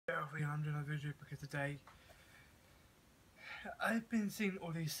everyone, I'm doing a video because today I've been seeing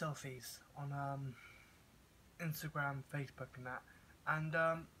all these selfies on Instagram, Facebook and that,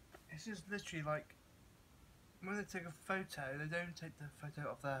 and it's just literally like when they take a photo, they don't take the photo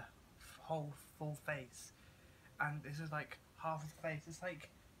of their whole full face, and this is like half of the face. It's like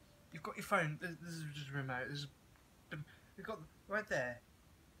you've got your phone. This is just a remote. You've got right there,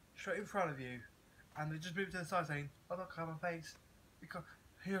 straight in front of you, and they just move to the side saying, "Oh look, I have my face." Because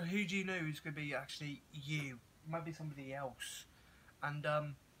who do you know is going to be actually you? It might be somebody else, and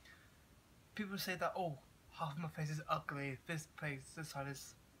people say that, oh, half of my face is ugly. This side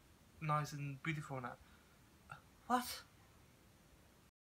is nice and beautiful now. What?